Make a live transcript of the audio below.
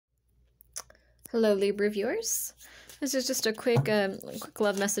Hello, Libra viewers. This is just a quick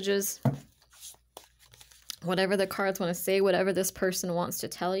love messages. Whatever the cards want to say, whatever this person wants to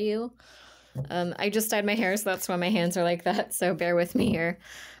tell you. I just dyed my hair, so that's why my hands are like that, so bear with me here.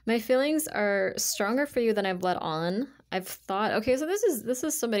 My feelings are stronger for you than I've let on. I've thought, okay, so this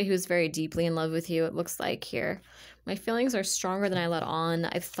is somebody who's very deeply in love with you, it looks like here. My feelings are stronger than I let on.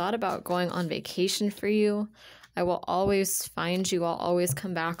 I've thought about going on vacation for you. I will always find you. I'll always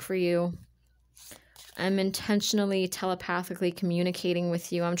come back for you. I'm intentionally, telepathically communicating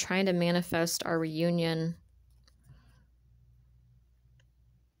with you. I'm trying to manifest our reunion.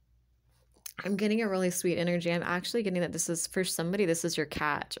 I'm getting a really sweet energy. I'm actually getting that this is, for somebody, this is your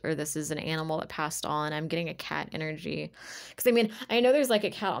cat, or this is an animal that passed on. I'm getting a cat energy. Because, I mean, I know there's, like,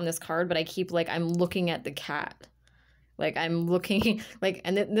 a cat on this card, but I keep, like, I'm looking at the cat. Like, I'm looking, like,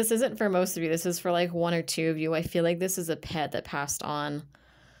 and this isn't for most of you. This is for, like, one or two of you. I feel like this is a pet that passed on.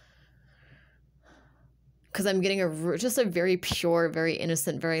 Because I'm getting just a very pure, very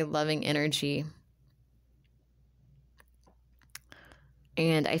innocent, very loving energy.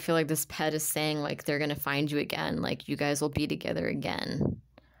 And I feel like this pet is saying, like, they're going to find you again. Like, you guys will be together again.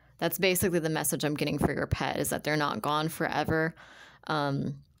 That's basically the message I'm getting for your pet, is that they're not gone forever.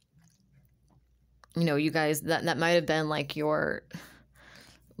 You know, you guys, that might have been, like, your,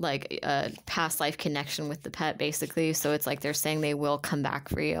 like, past life connection with the pet, basically. So it's like they're saying they will come back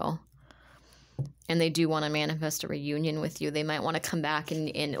for you. And they do want to manifest a reunion with you. They might want to come back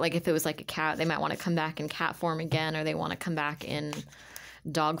in, like, if it was like a cat, they might want to come back in cat form again, or they want to come back in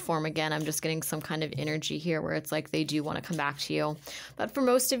dog form again. I'm just getting some kind of energy here where it's like they do want to come back to you. But for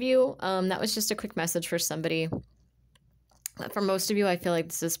most of you, that was just a quick message for somebody. But for most of you, I feel like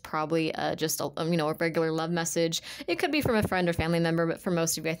this is probably just a, you know, a regular love message. It could be from a friend or family member, but for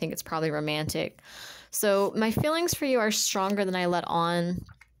most of you, I think it's probably romantic. So my feelings for you are stronger than I let on.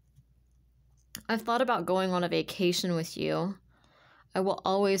 I've thought about going on a vacation with you. I will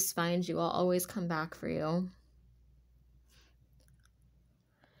always find you. I'll always come back for you.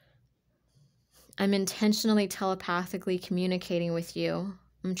 I'm intentionally, telepathically communicating with you.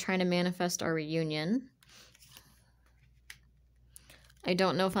 I'm trying to manifest our reunion. I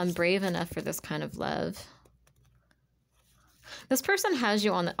don't know if I'm brave enough for this kind of love. This person has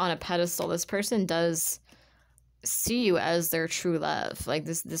you on a pedestal. This person does see you as their true love. Like,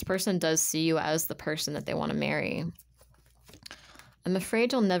 this person does see you as the person that they want to marry. I'm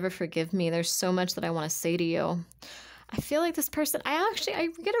afraid you'll never forgive me. There's so much that I want to say to you. I feel like this person, I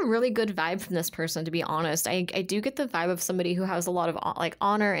get a really good vibe from this person, to be honest. I do get the vibe of somebody who has a lot of, like,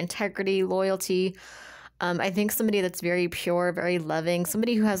 honor, integrity, loyalty. I think somebody that's very pure, very loving,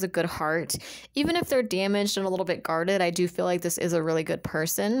 somebody who has a good heart. Even if they're damaged and a little bit guarded, I do feel like this is a really good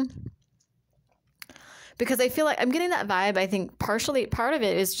person. Because I feel like I'm getting that vibe. I think part of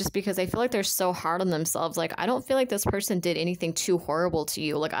it is just because I feel like they're so hard on themselves. Like, I don't feel like this person did anything too horrible to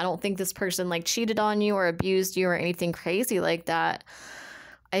you. Like, I don't think this person, like, cheated on you or abused you or anything crazy like that.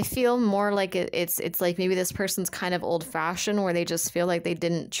 I feel more like it's like maybe this person's kind of old-fashioned, where they just feel like they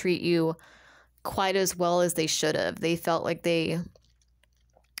didn't treat you quite as well as they should have. They felt like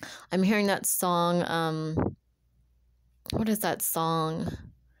I'm hearing that song, what is that song?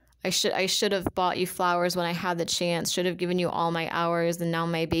 I should have bought you flowers when I had the chance, should have given you all my hours, and now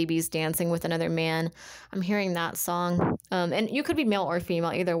my baby's dancing with another man. I'm hearing that song. And you could be male or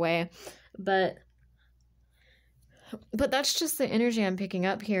female, either way. But that's just the energy I'm picking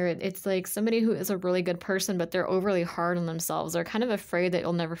up here. It's like somebody who is a really good person, but they're overly hard on themselves. They're kind of afraid that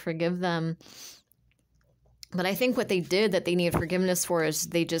you'll never forgive them. But I think what they did that they needed forgiveness for is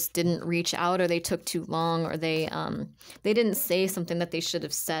they just didn't reach out, or they took too long, or they didn't say something that they should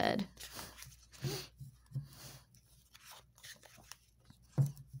have said.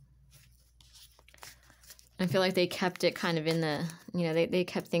 I feel like they kept it kind of in the, you know, they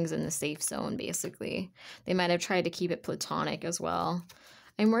kept things in the safe zone, basically. They might have tried to keep it platonic as well.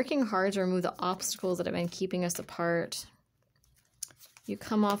 I'm working hard to remove the obstacles that have been keeping us apart. You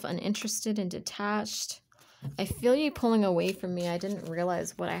come off uninterested and detached. I feel you pulling away from me. I didn't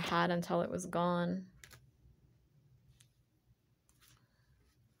realize what I had until it was gone.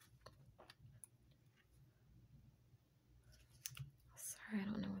 Sorry, I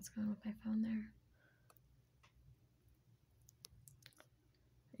don't know what's going on with my phone there.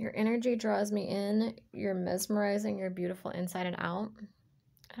 Your energy draws me in. You're mesmerizing. You're beautiful inside and out.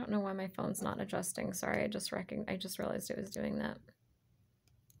 I don't know why my phone's not adjusting. Sorry, I just realized it was doing that.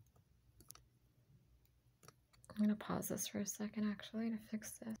 I'm going to pause this for a second, actually, to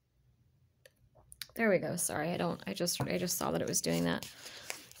fix this. There we go. Sorry, I just saw that it was doing that.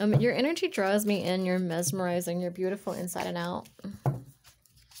 Your energy draws me in. You're mesmerizing. You're beautiful inside and out.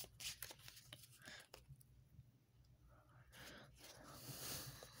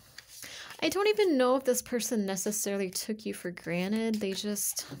 I don't even know if this person necessarily took you for granted. They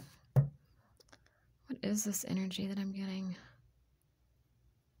just... What is this energy that I'm getting?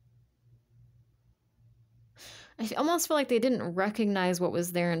 I almost feel like they didn't recognize what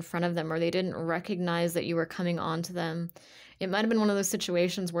was there in front of them, or they didn't recognize that you were coming on to them. It might have been one of those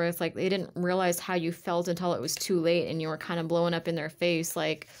situations where it's like they didn't realize how you felt until it was too late, and you were kind of blowing up in their face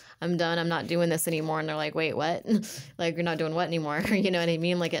like, I'm done, I'm not doing this anymore. And they're like, wait, what? Like, you're not doing what anymore? You know what I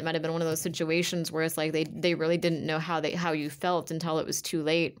mean? Like, it might have been one of those situations where it's like they really didn't know how you felt until it was too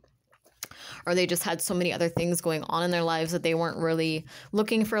late. Or they just had so many other things going on in their lives that they weren't really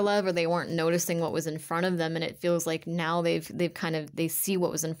looking for love, or they weren't noticing what was in front of them. And it feels like now they see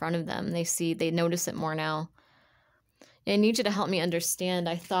what was in front of them. They notice it more now. I need you to help me understand.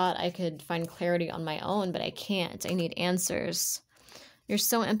 I thought I could find clarity on my own, but I can't. I need answers. You're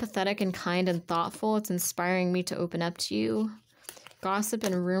so empathetic and kind and thoughtful. It's inspiring me to open up to you. Gossip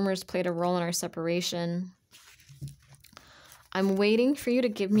and rumors played a role in our separation. I'm waiting for you to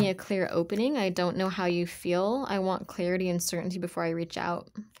give me a clear opening. I don't know how you feel. I want clarity and certainty before I reach out.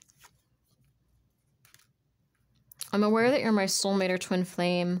 I'm aware that you're my soulmate or twin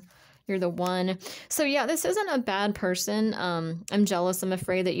flame. You're the one. So yeah, this isn't a bad person. I'm jealous. I'm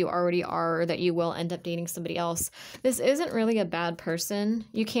afraid that you already are, or that you will end up dating somebody else. This isn't really a bad person.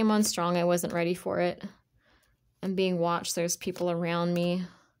 You came on strong. I wasn't ready for it. I'm being watched. There's people around me.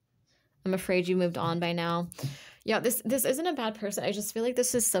 I'm afraid you moved on by now. Yeah, this isn't a bad person. I just feel like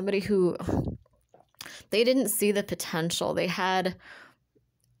this is somebody who, they didn't see the potential. They had,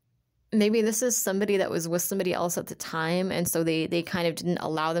 maybe this is somebody that was with somebody else at the time, and so they kind of didn't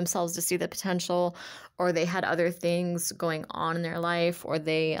allow themselves to see the potential, or they had other things going on in their life, or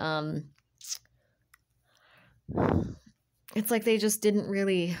they, it's like they just didn't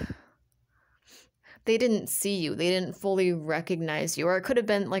really... They didn't see you. They didn't fully recognize you. Or it could have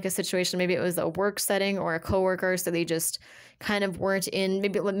been like a situation, maybe it was a work setting or a coworker, so they just kind of weren't in,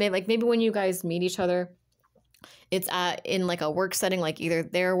 maybe when you guys meet each other, it's in like a work setting, like either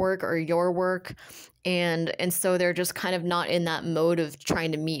their work or your work, and so they're just kind of not in that mode of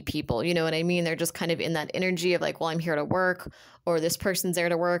trying to meet people. You know what I mean? They're just kind of in that energy of like, well, I'm here to work, or this person's there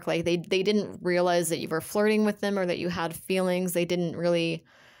to work. Like they didn't realize that you were flirting with them, or that you had feelings. They didn't really...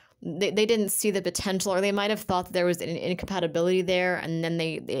 They didn't see the potential, or they might have thought that there was an incompatibility there, and then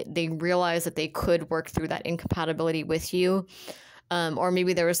they realized that they could work through that incompatibility with you. Or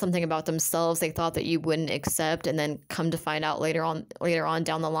maybe there was something about themselves they thought that you wouldn't accept, and then come to find out later on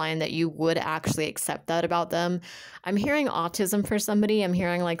down the line that you would actually accept that about them. I'm hearing autism for somebody. I'm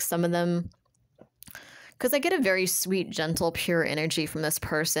hearing like some of them... Because I get a very sweet, gentle, pure energy from this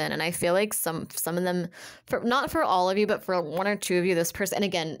person. And I feel like some of them, not for all of you, but for one or two of you, this person, and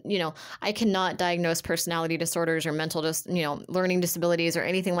again, you know, I cannot diagnose personality disorders or mental, learning disabilities or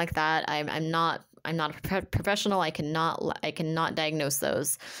anything like that. I'm not a professional. I cannot diagnose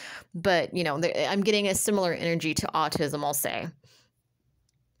those. But, you know, I'm getting a similar energy to autism, I'll say.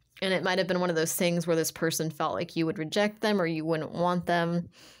 And it might have been one of those things where this person felt like you would reject them or you wouldn't want them.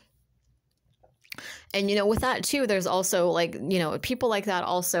 And, you know, with that too, there's also like, you know, people like that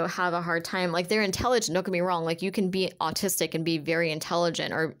also have a hard time. Like they're intelligent. Don't get me wrong. Like you can be autistic and be very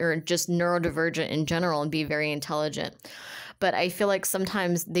intelligent, or just neurodivergent in general and be very intelligent. But I feel like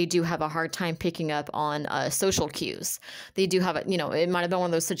sometimes they do have a hard time picking up on social cues. They do have, you know, it might have been one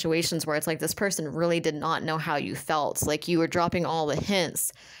of those situations where it's like this person really did not know how you felt. Like you were dropping all the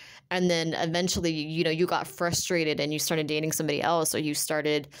hints. And then eventually, you know, you got frustrated and you started dating somebody else, or you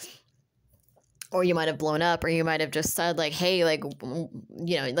started... Or you might have blown up, or you might have just said like, hey, like,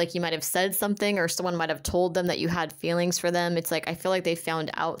 you know, like you might have said something, or someone might have told them that you had feelings for them. It's like, I feel like they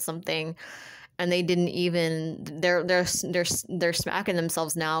found out something and they didn't even, they're smacking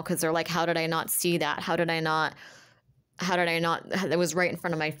themselves now. 'Cause they're like, how did I not see that? How did I not, it was right in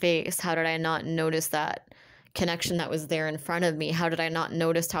front of my face. How did I not notice that connection that was there in front of me? How did I not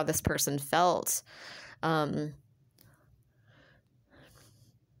notice how this person felt?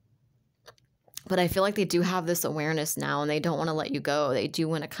 But I feel like they do have this awareness now, and they don't want to let you go. They do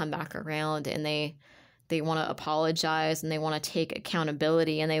want to come back around, and they want to apologize, and they want to take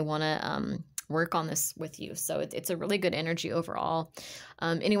accountability, and they want to work on this with you. So it's a really good energy overall.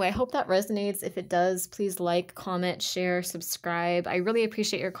 Anyway, I hope that resonates. If it does, please like, comment, share, subscribe. I really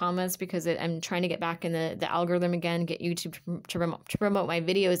appreciate your comments, because I'm trying to get back in the algorithm again, get YouTube to promote my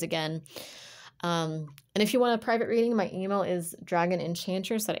videos again. And if you want a private reading, my email is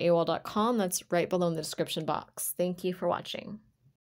dragonenchantress@aol.com. That's right below in the description box. Thank you for watching.